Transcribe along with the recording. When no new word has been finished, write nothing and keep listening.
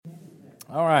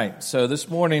All right, so this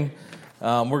morning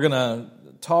we're going to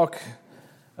talk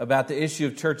about the issue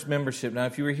of church membership. Now,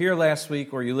 if you were here last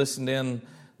week or you listened in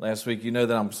last week, you know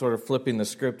that I'm sort of flipping the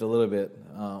script a little bit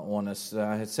on us.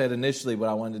 I had said initially what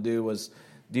I wanted to do was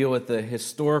deal with the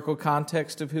historical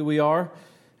context of who we are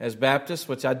as Baptists,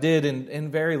 which I did in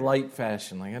very light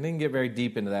fashion. Like I didn't get very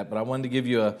deep into that, but I wanted to give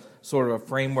you a sort of a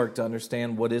framework to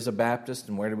understand what is a Baptist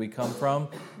and where do we come from.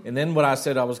 And then what I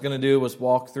said I was going to do was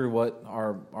walk through what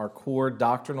our core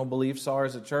doctrinal beliefs are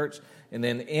as a church, and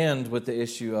then end with the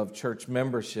issue of church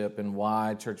membership and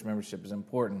why church membership is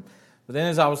important. But then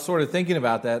as I was sort of thinking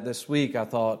about that this week, I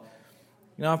thought,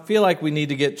 I feel like we need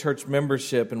to get church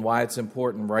membership and why it's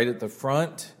important right at the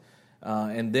front.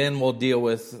 And then we'll deal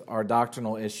with our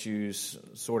doctrinal issues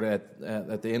sort of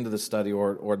at the end of the study,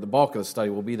 or the bulk of the study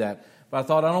will be that. But I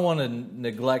thought I don't want to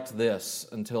neglect this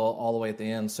until all the way at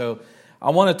the end. So I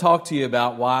want to talk to you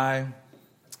about why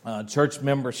church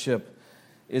membership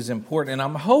is important. And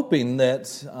I'm hoping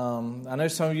that, I know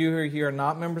some of you who are here are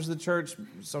not members of the church,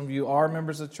 some of you are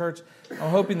members of the church.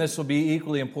 I'm hoping this will be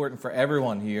equally important for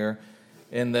everyone here,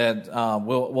 and that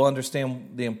we'll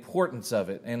understand the importance of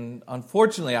it. And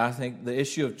unfortunately, I think the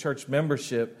issue of church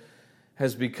membership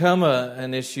has become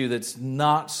an issue that's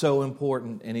not so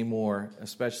important anymore,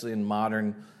 especially in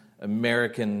modern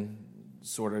Americanist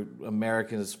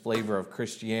flavor of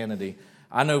Christianity.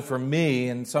 I know for me,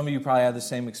 and some of you probably had the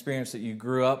same experience, that you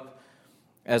grew up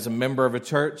as a member of a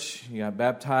church, you got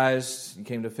baptized, you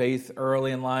came to faith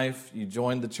early in life, you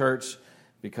joined the church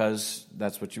because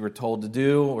that's what you were told to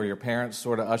do, or your parents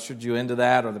sort of ushered you into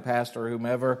that, or the pastor or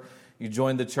whomever. You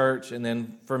joined the church. And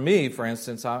then for me, for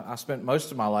instance, I spent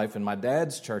most of my life in my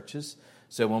dad's churches.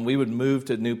 So when we would move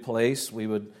to a new place,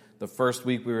 the first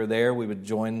week we were there, we would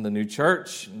join the new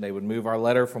church, and they would move our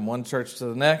letter from one church to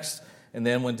the next. And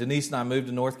then when Denise and I moved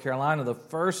to North Carolina, the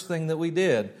first thing that we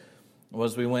did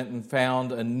was we went and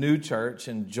found a new church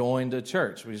and joined a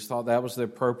church. We just thought that was the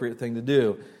appropriate thing to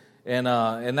do. And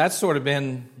that's sort of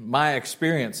been my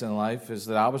experience in life, is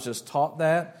that I was just taught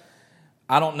that.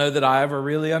 I don't know that I ever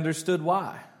really understood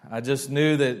why. I just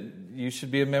knew that you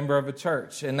should be a member of a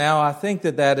church. And now I think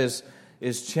that is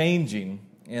changing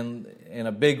in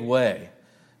a big way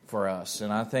for us.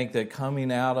 And I think that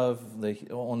coming out of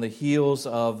on the heels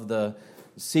of the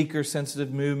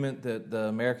seeker-sensitive movement that the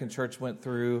American church went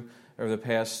through over the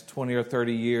past 20 or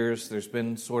 30 years, there's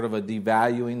been sort of a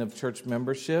devaluing of church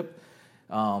membership.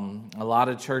 A lot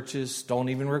of churches don't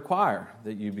even require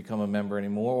that you become a member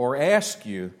anymore, or ask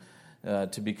you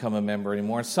to become a member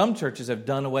anymore. And some churches have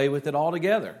done away with it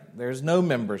altogether. There's no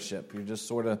membership. You're just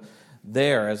sort of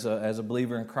there as a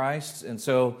believer in Christ. And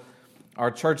so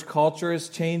our church culture is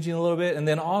changing a little bit. And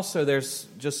then also there's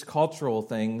just cultural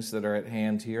things that are at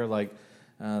hand here, like,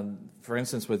 for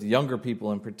instance, with younger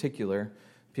people in particular,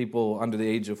 people under the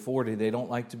age of 40, they don't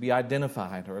like to be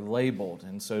identified or labeled.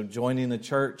 And so joining the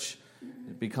church,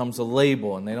 it becomes a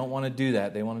label, and they don't want to do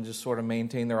that. They want to just sort of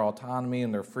maintain their autonomy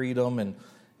and their freedom.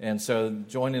 And so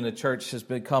joining the church has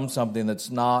become something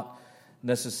that's not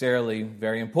necessarily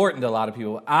very important to a lot of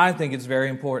people. I think it's very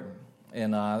important,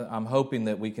 and I'm hoping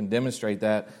that we can demonstrate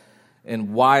that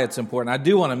and why it's important. I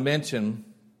do want to mention,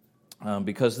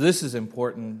 because this is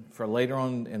important for later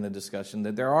on in the discussion,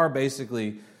 that there are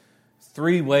basically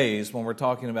three ways when we're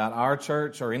talking about our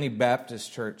church, or any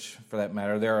Baptist church for that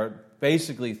matter. There are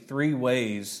basically three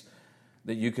ways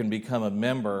that you can become a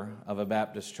member of a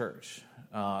Baptist church.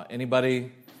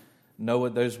 Anybody know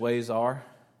what those ways are?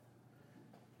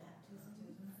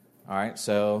 All right,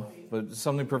 but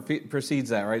something precedes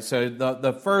that, right? So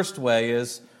the first way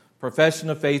is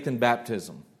profession of faith and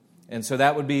baptism. And so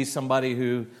that would be somebody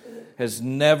who has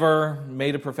never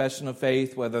made a profession of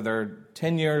faith, whether they're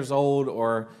 10 years old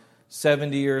or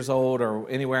 70 years old or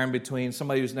anywhere in between,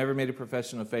 somebody who's never made a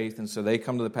profession of faith, and so they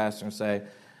come to the pastor and say,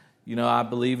 I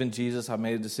believe in Jesus, I've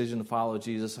made a decision to follow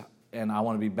Jesus, and I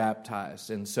want to be baptized.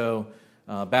 And so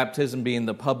baptism being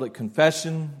the public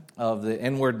confession of the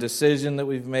inward decision that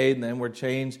we've made and the inward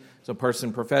change. So a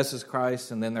person professes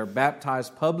Christ, and then they're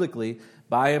baptized publicly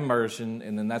by immersion,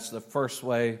 and then that's the first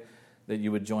way that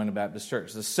you would join a Baptist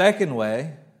church. The second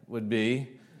way would be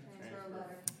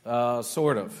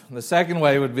sort of. The second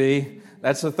way would be,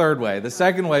 that's the third way. The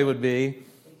second way would be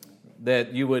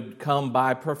that you would come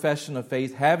by profession of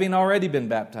faith having already been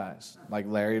baptized, like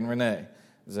Larry and Renee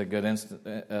is a good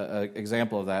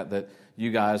example of that you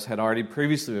guys had already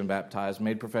previously been baptized,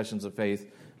 made professions of faith,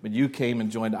 but you came and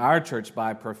joined our church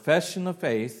by profession of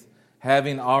faith,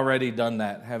 having already done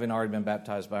that, having already been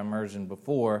baptized by immersion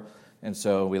before, and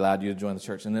so we allowed you to join the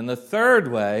church. And then the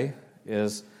third way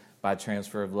is by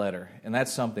transfer of letter. And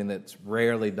that's something that's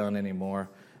rarely done anymore.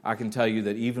 I can tell you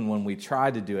that even when we try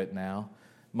to do it now,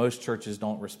 most churches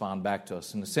don't respond back to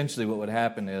us. And essentially what would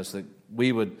happen is that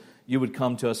you would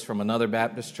come to us from another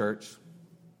Baptist church,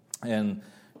 and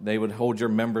they would hold your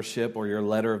membership or your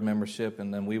letter of membership,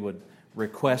 and then we would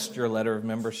request your letter of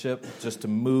membership just to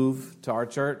move to our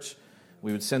church.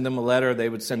 We would send them a letter, they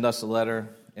would send us a letter,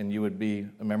 and you would be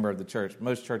a member of the church.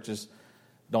 Most churches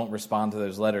don't respond to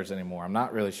those letters anymore. I'm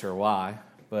not really sure why,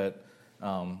 but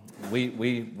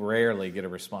we rarely get a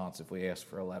response if we ask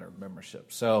for a letter of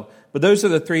membership. But those are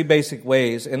the three basic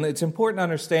ways, and it's important to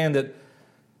understand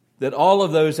that all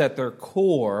of those at their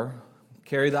core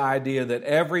carry the idea that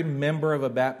every member of a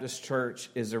Baptist church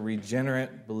is a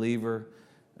regenerate believer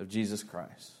of Jesus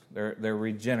Christ. They're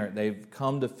regenerate. They've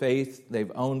come to faith.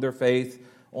 They've owned their faith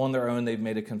on their own. They've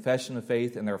made a confession of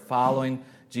faith, and they're following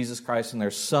Jesus Christ. And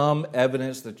there's some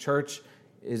evidence the church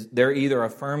they're either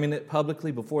affirming it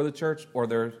publicly before the church, or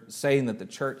they're saying that the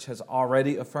church has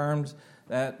already affirmed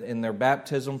that in their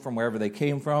baptism from wherever they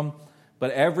came from. But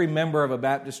every member of a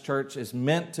Baptist church is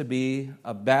meant to be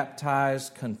a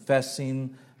baptized,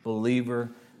 confessing believer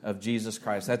of Jesus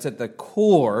Christ. That's at the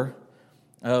core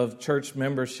of church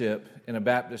membership in a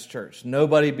Baptist church.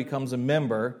 Nobody becomes a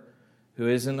member who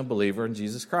isn't a believer in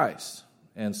Jesus Christ.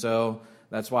 And so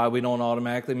that's why we don't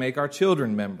automatically make our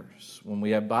children members. When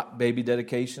we have baby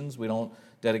dedications, we don't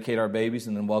dedicate our babies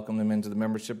and then welcome them into the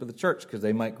membership of the church, because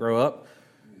they might grow up.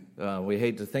 We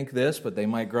hate to think this, but they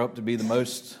might grow up to be the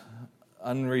most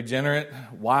unregenerate,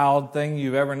 wild thing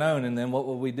you've ever known. And then what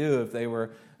would we do if they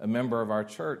were a member of our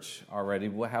church already?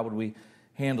 How would we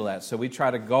handle that? So we try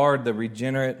to guard the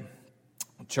regenerate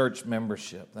church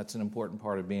membership. That's an important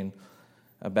part of being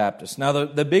a Baptist. Now,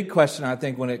 the big question, I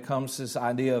think, when it comes to this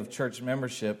idea of church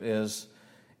membership is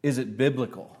it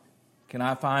biblical? Can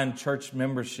I find church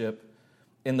membership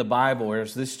in the Bible, or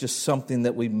is this just something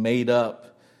that we made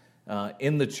up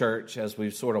in the church as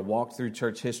we've sort of walked through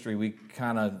church history? We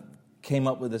kind of came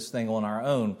up with this thing on our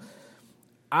own.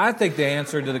 I think the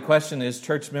answer to the question, is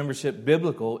church membership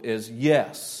biblical, is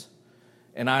yes.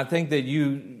 And I think that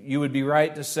you would be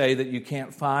right to say that you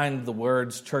can't find the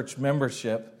words church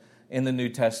membership in the New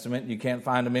Testament. You can't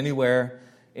find them anywhere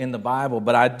in the Bible.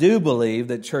 But I do believe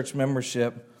that church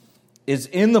membership is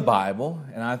in the Bible,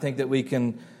 and I think that we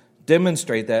can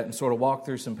demonstrate that and sort of walk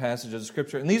through some passages of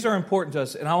Scripture. And these are important to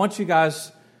us, and I want you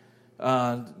guys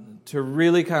to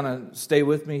really kind of stay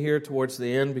with me here towards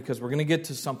the end, because we're going to get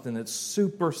to something that's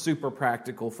super, super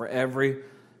practical for every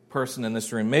person in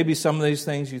this room. Maybe some of these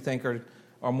things you think are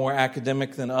more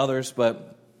academic than others,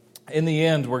 but in the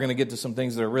end, we're going to get to some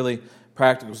things that are really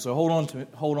practical. So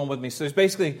hold on with me. So there's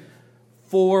basically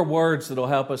 4 words that will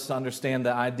help us to understand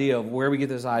the idea of where we get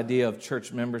this idea of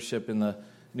church membership in the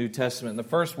New Testament. And the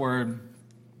first word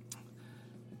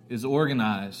is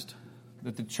organized.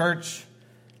 That the church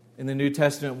in the New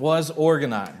Testament was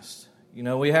organized. You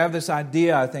know, we have this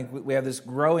idea, I think we have this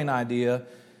growing idea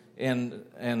in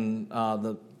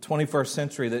the 21st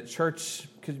century that church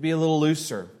could be a little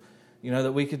looser. You know,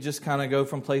 that we could just kind of go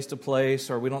from place to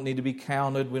place, or we don't need to be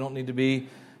counted. We don't need to be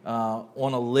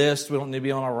on a list. We don't need to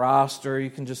be on a roster. You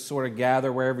can just sort of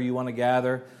gather wherever you want to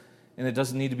gather, and it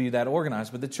doesn't need to be that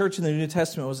organized. But the church in the New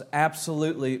Testament was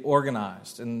absolutely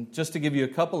organized. And just to give you a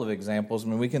couple of examples, I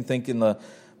mean, we can think in the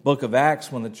book of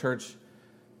Acts, when the church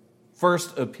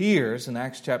first appears in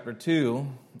Acts chapter 2,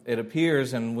 it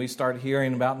appears and we start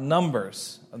hearing about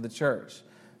numbers of the church.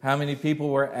 How many people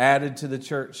were added to the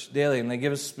church daily? And they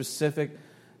give us specific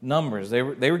numbers. They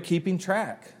were keeping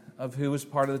track of who was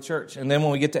part of the church. And then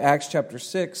when we get to Acts chapter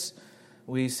 6,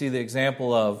 we see the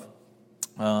example of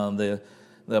the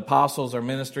apostles are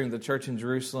ministering to the church in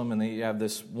Jerusalem, and you have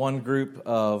this one group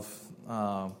of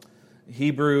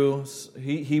Hebrew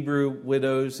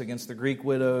widows against the Greek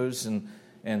widows,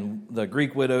 and the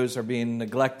Greek widows are being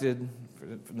neglected.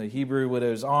 The Hebrew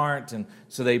widows aren't, and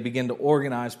so they begin to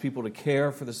organize people to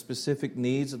care for the specific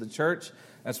needs of the church.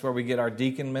 That's where we get our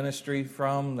deacon ministry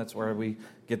from. That's where we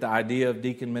get the idea of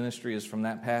deacon ministry, is from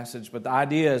that passage. But the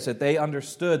idea is that they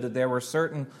understood that there were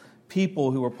certain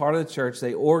people who were part of the church.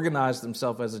 They organized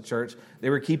themselves as a church. They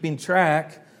were keeping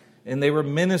track, and they were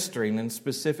ministering in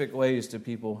specific ways to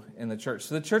people in the church.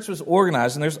 So the church was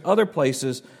organized, and there's other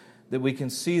places that we can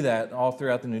see that all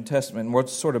throughout the New Testament. And we'll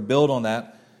sort of build on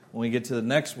that when we get to the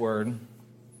next word,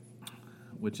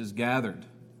 which is gathered.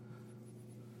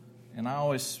 And I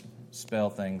always spell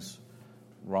things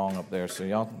wrong up there, so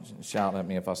y'all shout at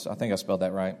me if I think I spelled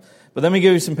that right. But let me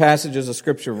give you some passages of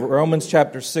Scripture. Romans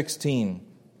chapter 16.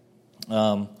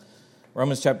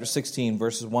 Romans chapter 16,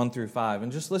 verses 1 through 5.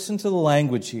 And just listen to the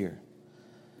language here.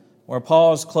 where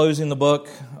Paul is closing the book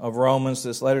of Romans,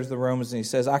 this letter to the Romans, and he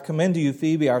says, I commend to you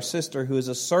Phoebe, our sister, who is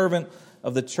a servant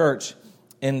of the church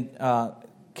in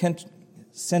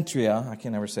Centria, I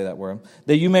can never say that word,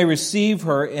 that you may receive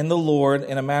her in the Lord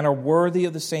in a manner worthy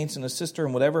of the saints, and a sister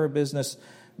in whatever her business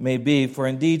may be, for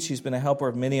indeed she's been a helper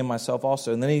of many and myself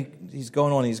also. And then he's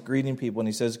going on, he's greeting people, and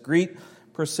he says, greet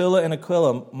Priscilla and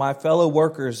Aquila, my fellow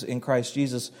workers in Christ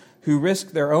Jesus, who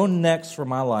risked their own necks for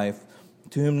my life,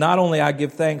 to whom not only I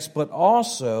give thanks, but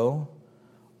also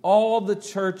all the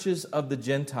churches of the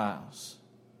Gentiles.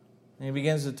 And he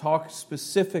begins to talk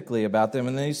specifically about them,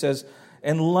 and then he says,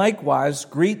 and likewise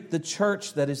greet the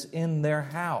church that is in their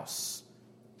house.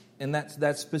 And that's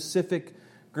that specific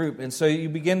group. And so you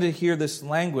begin to hear this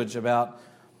language about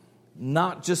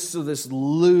not just this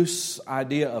loose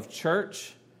idea of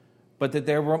church, but that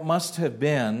there must have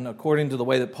been, according to the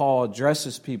way that Paul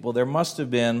addresses people, there must have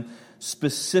been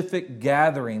specific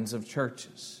gatherings of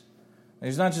churches.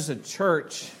 There's not just a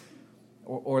church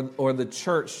or the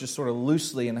church just sort of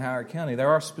loosely in Howard County. There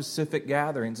are specific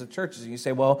gatherings of churches. And you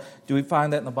say, well, do we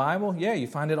find that in the Bible? Yeah, you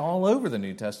find it all over the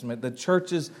New Testament. The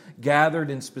churches gathered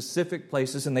in specific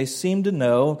places, and they seem to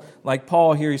know, like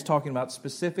Paul here, he's talking about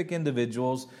specific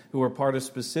individuals who are part of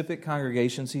specific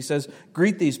congregations. He says,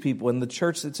 greet these people in the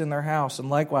church that's in their house, and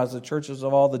likewise the churches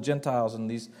of all the Gentiles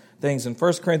and these things. In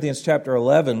 1 Corinthians chapter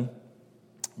 11,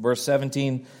 verse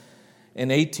 17 and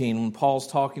 18, when Paul's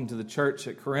talking to the church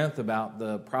at Corinth about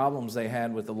the problems they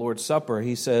had with the Lord's Supper,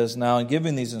 he says, now in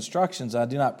giving these instructions, I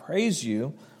do not praise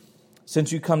you,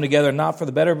 since you come together not for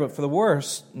the better, but for the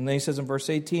worse. And then he says in verse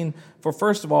 18, for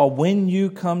first of all, when you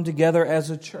come together as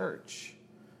a church,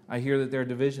 I hear that there are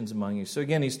divisions among you. So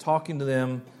again, he's talking to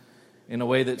them in a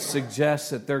way that suggests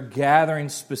that they're gathering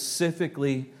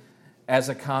specifically as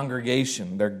a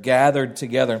congregation. They're gathered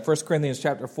together. In 1 Corinthians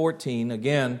chapter 14,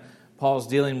 again, Paul's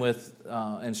dealing with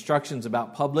instructions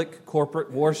about public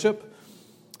corporate worship.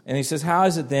 And he says, how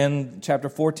is it then, chapter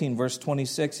 14, verse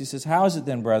 26, he says, how is it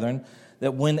then, brethren,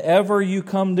 that whenever you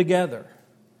come together,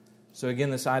 so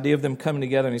again, this idea of them coming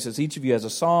together, and he says, each of you has a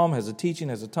psalm, has a teaching,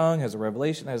 has a tongue, has a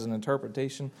revelation, has an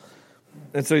interpretation.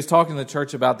 And so he's talking to the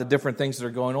church about the different things that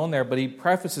are going on there, but he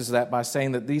prefaces that by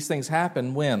saying that these things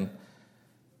happen when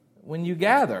you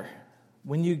gather.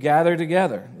 When you gather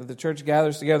together, that the church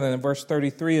gathers together. And in verse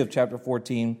 33 of chapter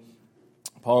 14,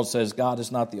 Paul says, God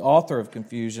is not the author of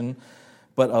confusion,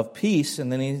 but of peace.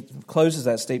 And then he closes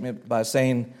that statement by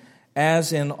saying,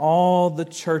 as in all the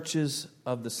churches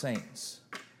of the saints.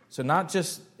 So not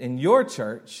just in your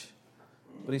church,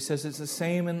 but he says it's the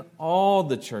same in all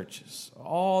the churches,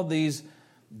 all these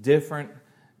different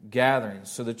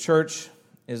gatherings. So the church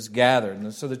is gathered.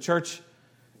 And so the church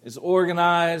is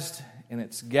organized, and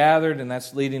it's gathered, and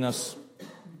that's leading us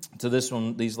to this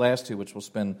one, these last two, which we'll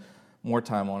spend more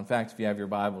time on. In fact, if you have your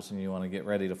Bibles and you want to get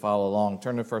ready to follow along,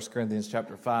 turn to 1 Corinthians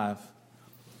chapter 5.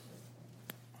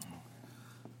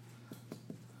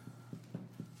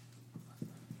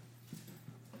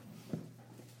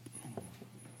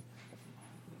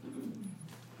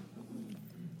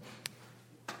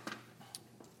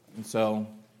 And so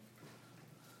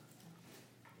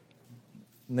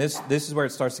this is where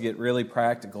it starts to get really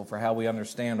practical for how we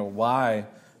understand, or why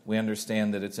we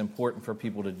understand that it's important for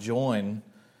people to join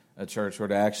a church or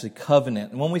to actually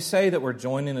covenant. And when we say that we're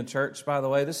joining a church, by the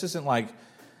way, this isn't like,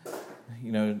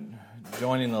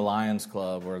 joining the Lions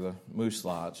Club or the Moose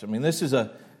Lodge. I mean, this is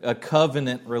a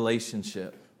covenant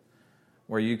relationship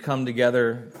where you come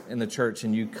together in the church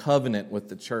and you covenant with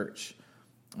the church,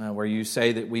 where you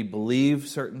say that we believe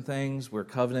certain things, we're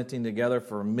covenanting together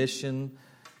for a mission,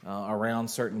 around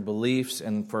certain beliefs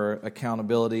and for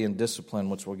accountability and discipline,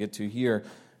 which we'll get to here.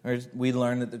 We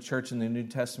learn that the church in the New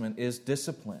Testament is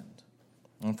disciplined.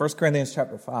 In 1 Corinthians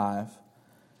chapter 5,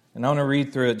 and I want to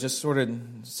read through it, just sort of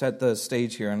set the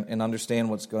stage here and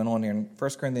understand what's going on here. In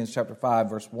 1 Corinthians chapter 5,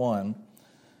 verse 1,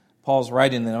 Paul's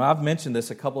writing, and I've mentioned this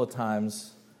a couple of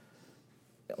times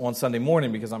on Sunday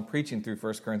morning because I'm preaching through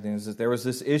 1 Corinthians, that there was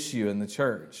this issue in the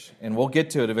church. And we'll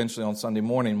get to it eventually on Sunday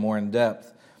morning more in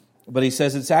depth. But he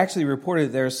says it's actually reported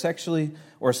that there is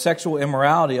sexual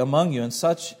immorality among you, and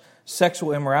such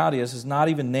sexual immorality as is not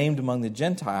even named among the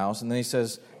Gentiles. And then he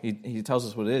says, he tells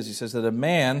us what it is. He says that a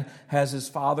man has his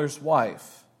father's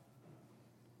wife.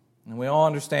 And we all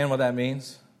understand what that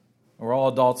means. We're all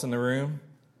adults in the room.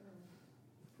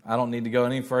 I don't need to go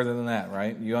any further than that,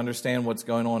 right? You understand what's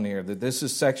going on here, that this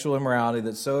is sexual immorality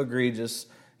that's so egregious.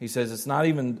 He says it's not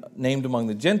even named among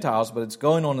the Gentiles, but it's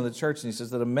going on in the church. And he says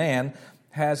that a man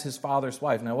has his father's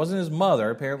wife. Now, it wasn't his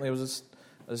mother. Apparently, it was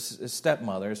his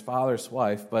stepmother, his father's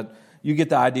wife. But you get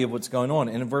the idea of what's going on.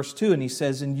 And in verse 2, and he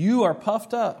says, and you are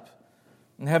puffed up.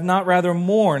 And have not rather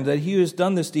mourned that he who has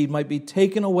done this deed might be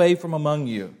taken away from among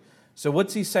you. So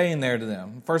what's he saying there to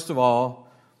them? First of all,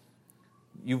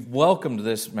 you've welcomed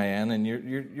this man, and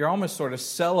you're almost sort of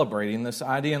celebrating this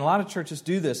idea. And a lot of churches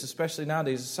do this, especially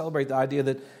nowadays, celebrate the idea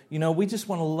that, we just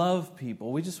want to love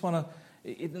people. We just want to,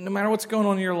 no matter what's going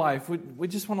on in your life, we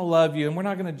just want to love you, and we're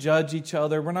not going to judge each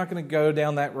other. We're not going to go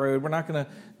down that road. We're not going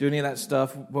to do any of that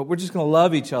stuff, but we're just going to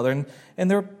love each other.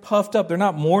 And they're puffed up. They're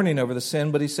not mourning over the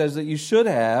sin, but he says that you should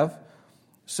have,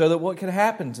 so that what could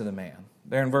happen to the man?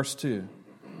 There in verse 2.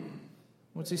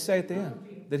 What's he say at the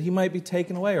end? That he might be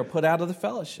taken away or put out of the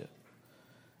fellowship.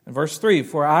 In verse 3,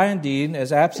 for I indeed,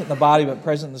 as absent in the body but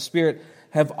present in the spirit,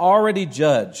 have already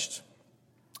judged,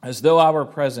 as though I were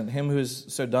present, him who has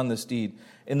so done this deed.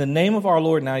 In the name of our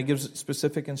Lord, now he gives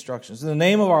specific instructions. In the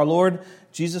name of our Lord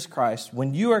Jesus Christ,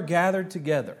 when you are gathered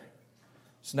together.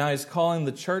 So now he's calling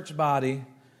the church body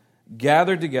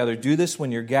gathered together. Do this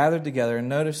when you're gathered together. And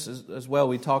notice as well,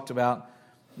 we talked about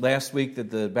last week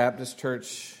that the Baptist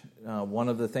church, one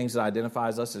of the things that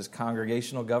identifies us is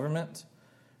congregational government,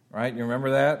 right? You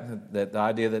remember that? That the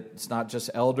idea that it's not just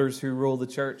elders who rule the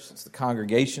church, it's the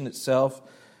congregation itself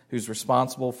who's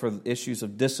responsible for issues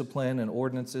of discipline and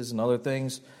ordinances and other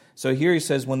things. So here he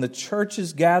says, when the church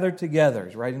is gathered together,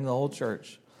 he's writing to the whole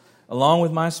church, along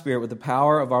with my spirit, with the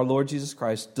power of our Lord Jesus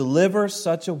Christ, deliver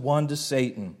such a one to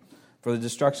Satan for the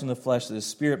destruction of the flesh, that his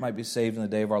spirit might be saved in the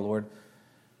day of our Lord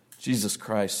Jesus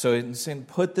Christ. So he's saying,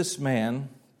 put this man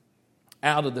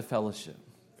out of the fellowship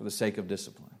for the sake of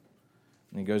discipline.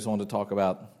 And he goes on to talk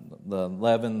about the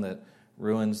leaven that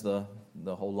ruins the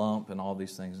whole lump and all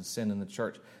these things and sin in the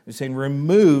church. He's saying,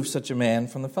 remove such a man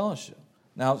from the fellowship.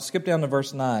 Now, skip down to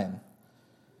verse 9,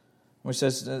 where he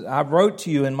says, I wrote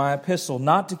to you in my epistle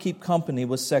not to keep company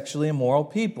with sexually immoral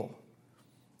people.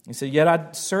 He said, yet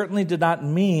I certainly did not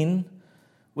mean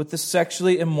with the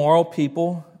sexually immoral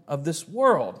people of this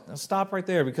world. Now, stop right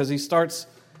there, because he starts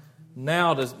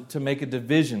now to make a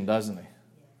division, doesn't he?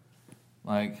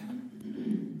 Like,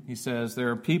 he says, there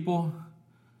are people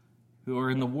who are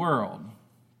in the world.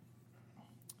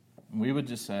 And we would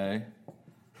just say,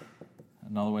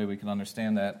 another way we can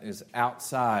understand that is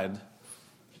outside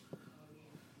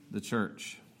the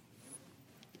church.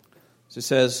 So he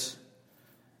says,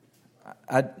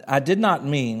 I did not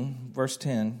mean, verse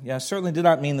 10, I certainly did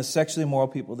not mean the sexually immoral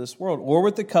people of this world, or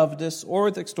with the covetous, or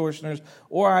with extortioners,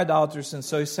 or idolaters. And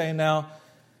so he's saying now,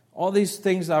 all these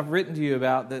things I've written to you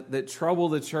about that trouble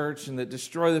the church and that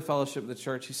destroy the fellowship of the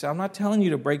church, he said, I'm not telling you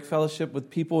to break fellowship with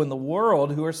people in the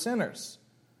world who are sinners.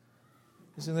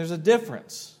 He said, there's a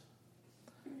difference.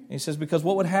 And he says, because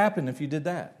what would happen if you did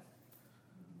that?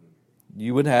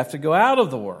 You would have to go out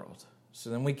of the world. So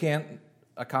then we can't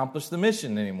accomplish the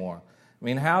mission anymore. I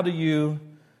mean, how do you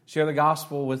share the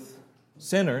gospel with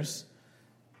sinners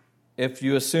if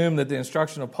you assume that the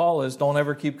instruction of Paul is don't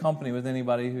ever keep company with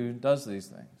anybody who does these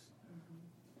things?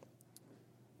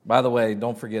 By the way,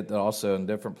 don't forget that also in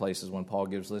different places when Paul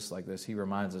gives lists like this, he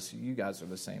reminds us, you guys are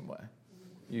the same way.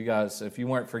 You guys, if you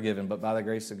weren't forgiven, but by the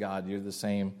grace of God, you're the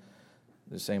same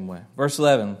way. Verse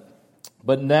 11,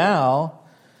 but now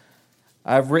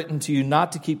I've written to you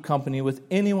not to keep company with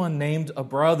anyone named a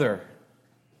brother.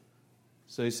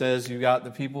 So he says you've got the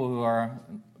people who are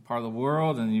part of the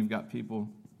world, and you've got people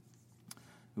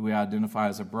who we identify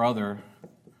as a brother,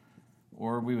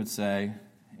 or we would say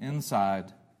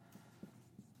inside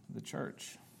the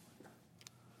church.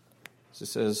 So it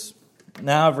says,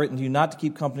 now I've written to you not to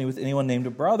keep company with anyone named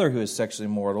a brother who is sexually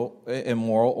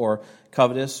immoral, or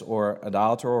covetous, or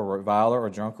idolater, or reviler, or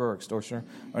drunkard, or extortioner,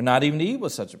 or not even to eat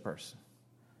with such a person.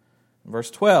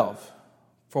 Verse 12,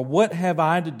 for what have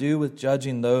I to do with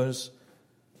judging those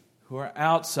who are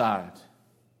outside?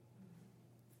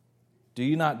 Do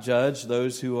you not judge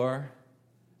those who are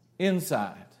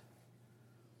inside?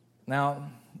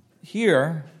 Now,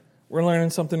 here, we're learning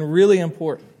something really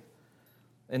important.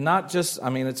 And not just,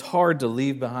 it's hard to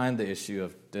leave behind the issue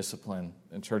of discipline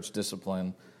and church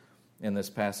discipline in this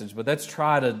passage, but let's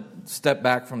try to step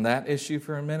back from that issue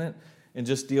for a minute and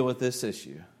just deal with this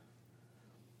issue.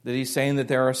 That he's saying that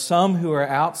there are some who are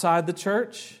outside the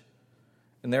church,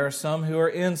 and there are some who are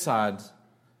inside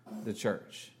the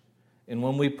church. And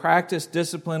when we practice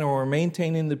discipline or we're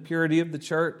maintaining the purity of the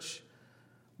church,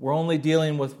 we're only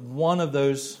dealing with one of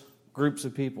those groups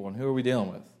of people. And who are we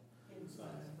dealing with? Inside.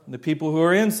 The people who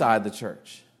are inside the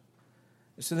church.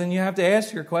 So then you have to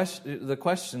ask the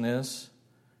question is,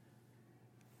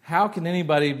 how can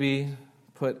anybody be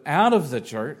put out of the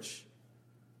church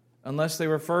unless they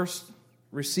were first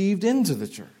received into the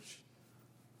church?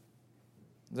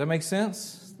 Does that make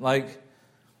sense?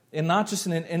 And not just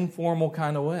in an informal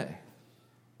kind of way.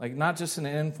 Not just in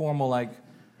an informal,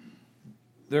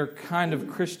 they're kind of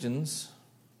Christians,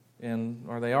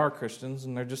 or they are Christians,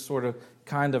 and they're just sort of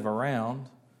kind of around.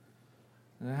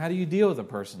 And how do you deal with a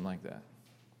person like that?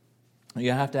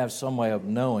 You have to have some way of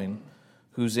knowing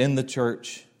who's in the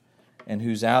church and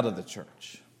who's out of the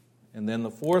church. And then the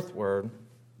fourth word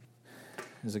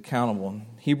is accountable.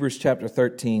 Hebrews chapter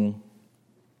 13,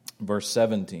 verse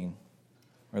 17,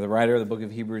 where the writer of the book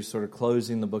of Hebrews sort of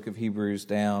closing the book of Hebrews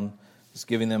down, just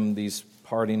giving them these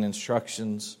parting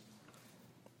instructions.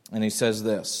 And he says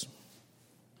this.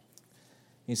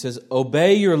 He says,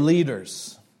 obey your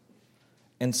leaders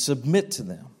and submit to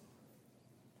them.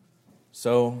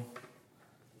 So,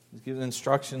 he's giving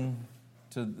instruction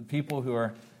to the people who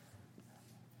are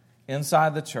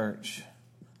inside the church.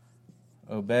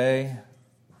 Obey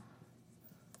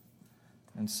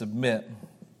and submit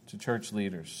to church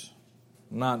leaders.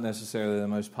 Not necessarily the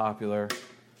most popular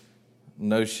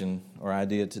notion or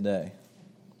idea today.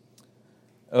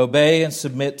 Obey and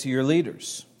submit to your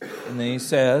leaders. And then he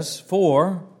says,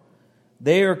 for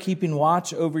they are keeping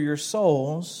watch over your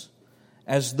souls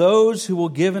as those who will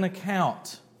give an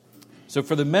account. So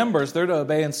for the members, they're to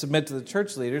obey and submit to the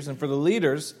church leaders. And for the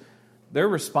leaders, they're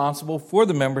responsible for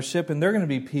the membership. And they're going to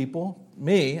be people,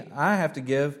 me, I have to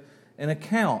give an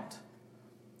account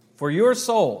for your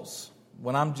souls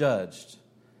when I'm judged.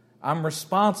 I'm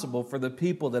responsible for the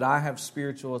people that I have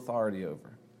spiritual authority over.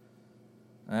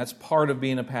 And that's part of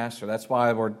being a pastor. That's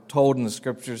why we're told in the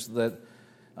Scriptures that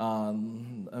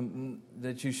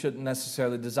that you shouldn't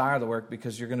necessarily desire the work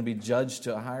because you're going to be judged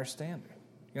to a higher standard.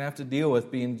 You're going to have to deal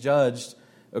with being judged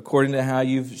according to how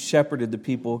you've shepherded the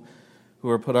people who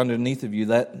are put underneath of you.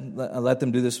 Let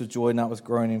them do this with joy, not with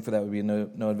groaning, for that would be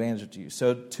no advantage to you.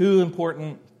 So 2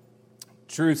 important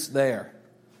truths there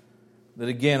that,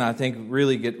 again, I think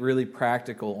really get really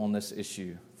practical on this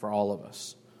issue for all of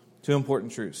us. 2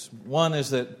 important truths. One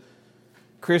is that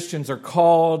Christians are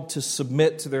called to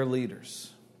submit to their leaders.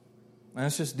 Now,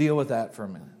 let's just deal with that for a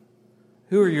minute.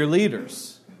 Who are your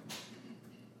leaders?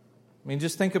 I mean,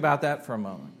 just think about that for a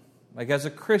moment. Like, as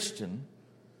a Christian,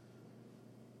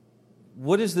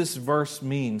 what does this verse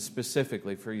mean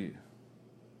specifically for you?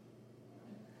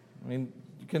 I mean,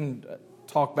 you can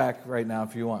talk back right now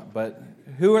if you want, but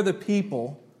who are the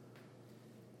people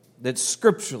that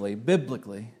scripturally,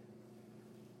 biblically,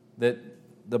 that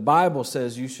the Bible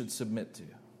says you should submit to?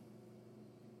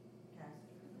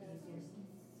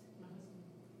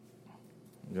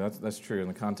 Yeah, that's true in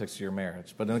the context of your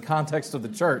marriage, but in the context of the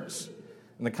church,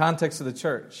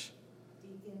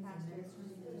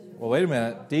 well, wait a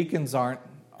minute. Deacons aren't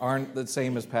the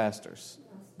same as pastors.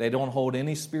 They don't hold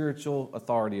any spiritual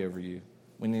authority over you.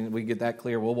 We get that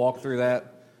clear. We'll walk through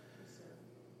that.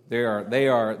 They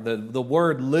are the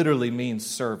word literally means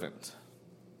servant.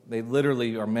 They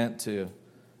literally are meant to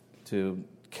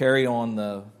carry on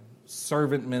the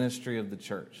servant ministry of the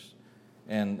church.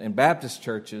 And in Baptist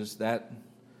churches,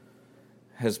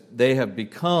 they have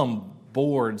become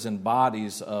boards and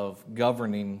bodies of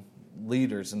governing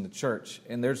leaders in the church.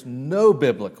 And there's no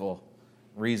biblical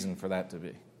reason for that to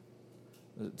be.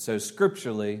 So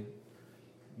scripturally,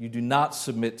 you do not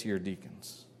submit to your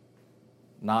deacons.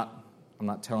 I'm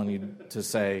not telling you to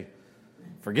say,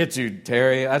 forget you,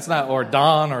 Terry. That's not, or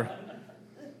Don,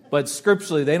 but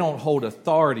scripturally, they don't hold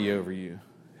authority over you.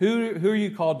 Who are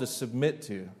you called to submit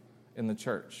to in the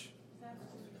church?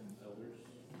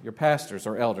 Your pastors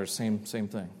or elders, same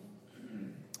thing.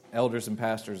 Elders and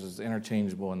pastors is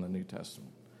interchangeable in the New Testament.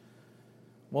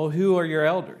 Well, who are your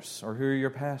elders or who are your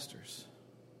pastors?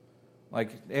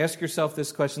 Like, ask yourself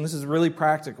this question. This is really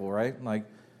practical, right? Like,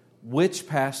 which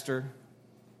pastor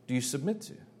do you submit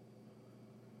to?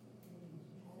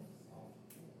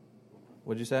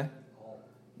 What'd you say?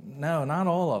 No, not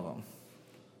all of them.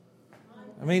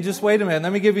 I mean, just wait a minute.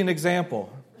 Let me give you an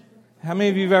example. How many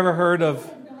of you have ever heard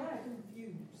of...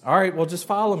 All right, well, just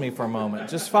follow me for a moment.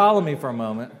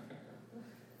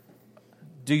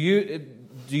 Do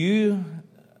you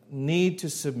need to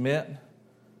submit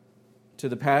to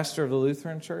the pastor of the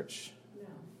Lutheran church?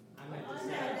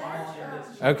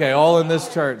 No. Okay, all in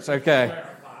this church. Okay.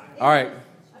 All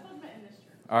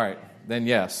right. Then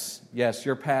yes. Yes,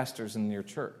 your pastors in your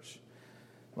church.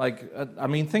 Like, I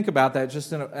mean, think about that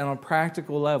just on a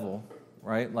practical level,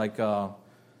 right? Like,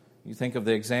 you think of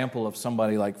the example of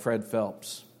somebody like Fred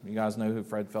Phelps. You guys know who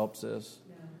Fred Phelps is?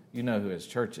 No. You know who his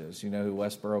church is. You know who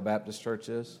Westboro Baptist Church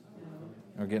is? No.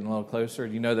 We're getting a little closer.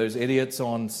 You know those idiots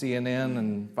on CNN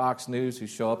and Fox News who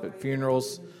show up at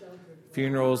funerals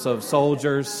of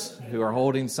soldiers who are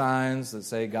holding signs that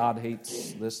say God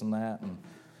hates this and that,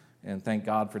 and thank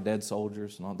God for dead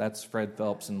soldiers and all. That's Fred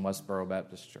Phelps in Westboro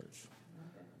Baptist Church.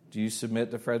 Do you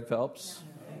submit to Fred Phelps?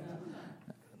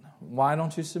 Why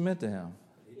don't you submit to him?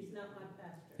 He's not my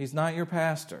pastor. He's not your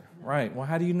pastor. No. Right. Well,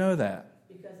 how do you know that?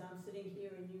 Because I'm sitting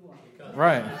here and you are.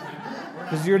 Right.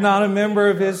 Because you're not a member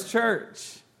of his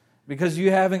church. Because you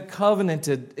haven't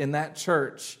covenanted in that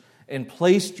church and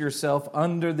placed yourself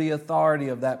under the authority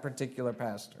of that particular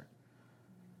pastor.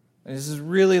 And this is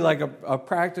really like a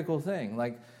practical thing.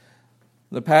 Like,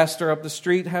 the pastor up the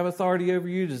street have authority over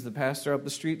you? Does the pastor up the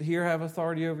street here have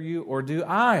authority over you? Or do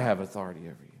I have authority over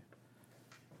you?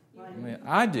 I mean,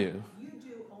 I do. You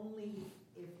do only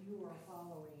if you are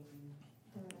following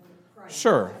Christ.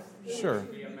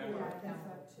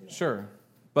 Sure.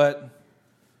 But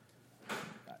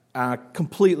I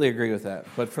completely agree with that.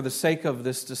 But for the sake of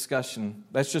this discussion,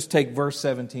 let's just take verse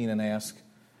 17 and ask,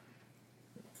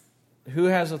 who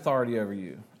has authority over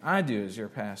you? I do as your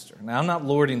pastor. Now, I'm not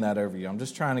lording that over you. I'm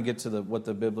just trying to get to what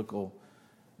the biblical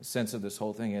sense of this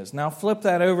whole thing is. Now, flip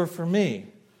that over for me.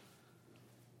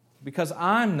 Because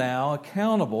I'm now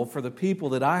accountable for the people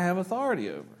that I have authority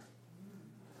over.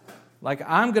 Like,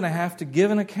 I'm going to have to give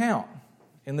an account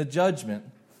in the judgment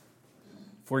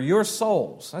for your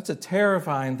souls. That's a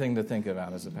terrifying thing to think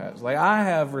about as a pastor. Like, I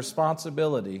have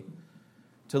responsibility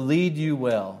to lead you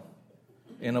well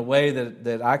in a way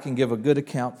that I can give a good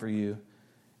account for you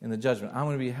in the judgment. I'm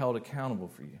going to be held accountable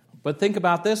for you. But think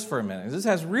about this for a minute. This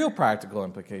has real practical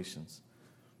implications.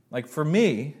 Like, for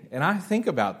me, and I think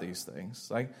about these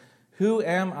things, like, who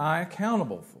am I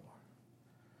accountable for?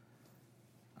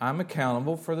 I'm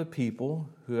accountable for the people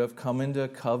who have come into a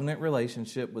covenant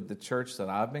relationship with the church that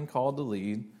I've been called to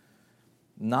lead.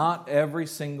 Not every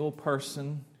single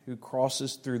person who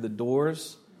crosses through the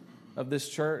doors of this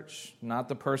church, not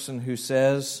the person who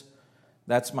says,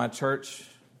 that's my church,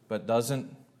 but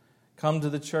doesn't come to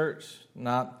the church,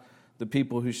 not the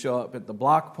people who show up at the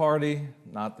block party,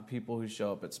 not the people who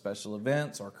show up at special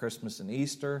events or Christmas and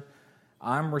Easter.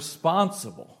 I'm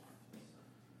responsible,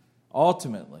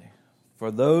 ultimately, for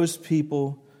those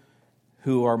people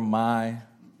who are my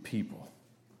people,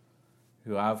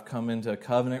 who I've come into a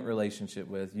covenant relationship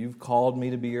with. You've called me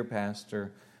to be your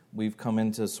pastor. We've come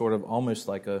into sort of almost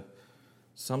like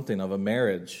something of a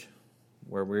marriage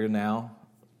where we're now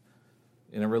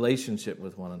in a relationship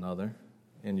with one another.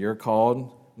 And you're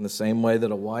called in the same way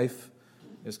that a wife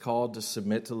is called to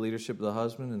submit to the leadership of the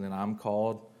husband, and then I'm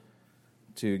called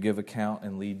to give account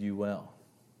and lead you well.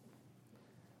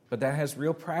 But that has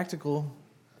real practical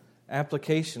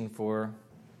application for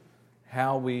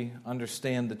how we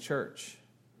understand the church.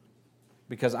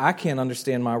 Because I can't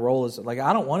understand my role as, like,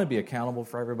 I don't want to be accountable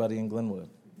for everybody in Glenwood.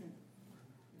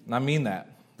 And I mean that,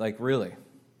 like, really.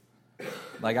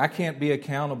 Like, I can't be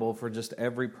accountable for just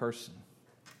every person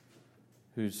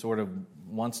who sort of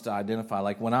wants to identify.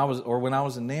 Like, when I was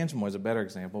in Nanjemoy is a better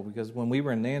example, because when we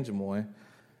were in Nanjemoy,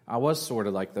 I was sort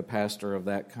of like the pastor of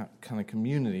that kind of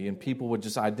community, and people would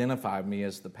just identify me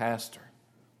as the pastor.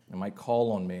 They might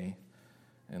call on me,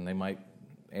 and they might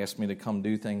ask me to come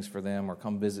do things for them or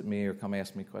come visit me or come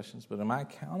ask me questions. But am I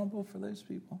accountable for those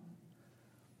people?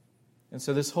 And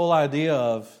so this whole idea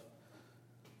of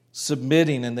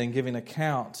submitting and then giving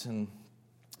account, and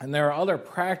there are other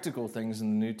practical things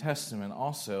in the New Testament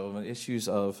also, issues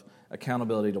of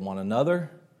accountability to one another,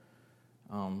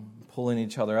 pulling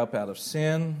each other up out of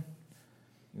sin,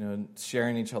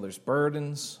 sharing each other's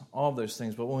burdens, all of those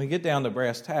things. But when we get down to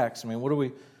brass tacks, what are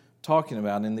we talking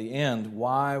about? In the end,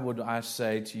 why would I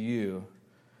say to you,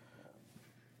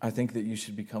 I think that you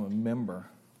should become a member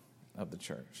of the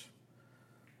church?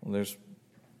 Well, there's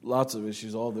lots of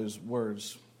issues, all those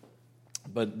words,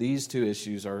 but these two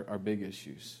issues are big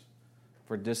issues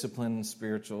for discipline and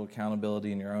spiritual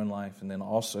accountability in your own life, and then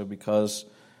also because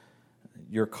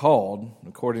you're called,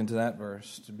 according to that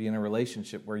verse, to be in a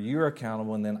relationship where you're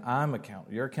accountable and then I'm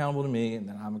accountable. You're accountable to me and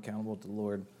then I'm accountable to the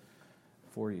Lord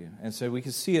for you. And so we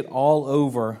can see it all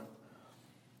over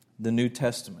the New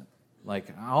Testament.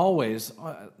 Like, always,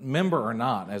 member or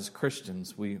not, as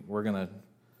Christians, we're going to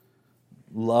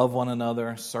love one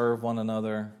another, serve one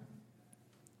another,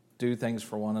 do things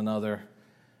for one another,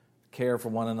 care for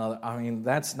one another.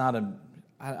 That's not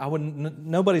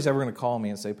nobody's ever going to call me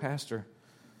and say, Pastor,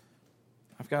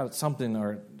 I've got something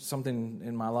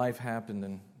in my life happened,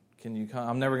 and can you come?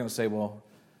 I'm never going to say, well,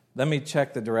 let me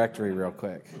check the directory real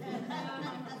quick.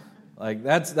 Like,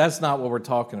 that's not what we're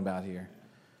talking about here.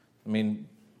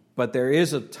 But there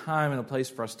is a time and a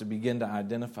place for us to begin to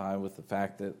identify with the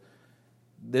fact that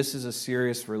this is a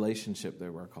serious relationship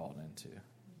that we're called into.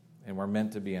 And we're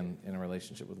meant to be in a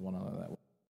relationship with one another that way.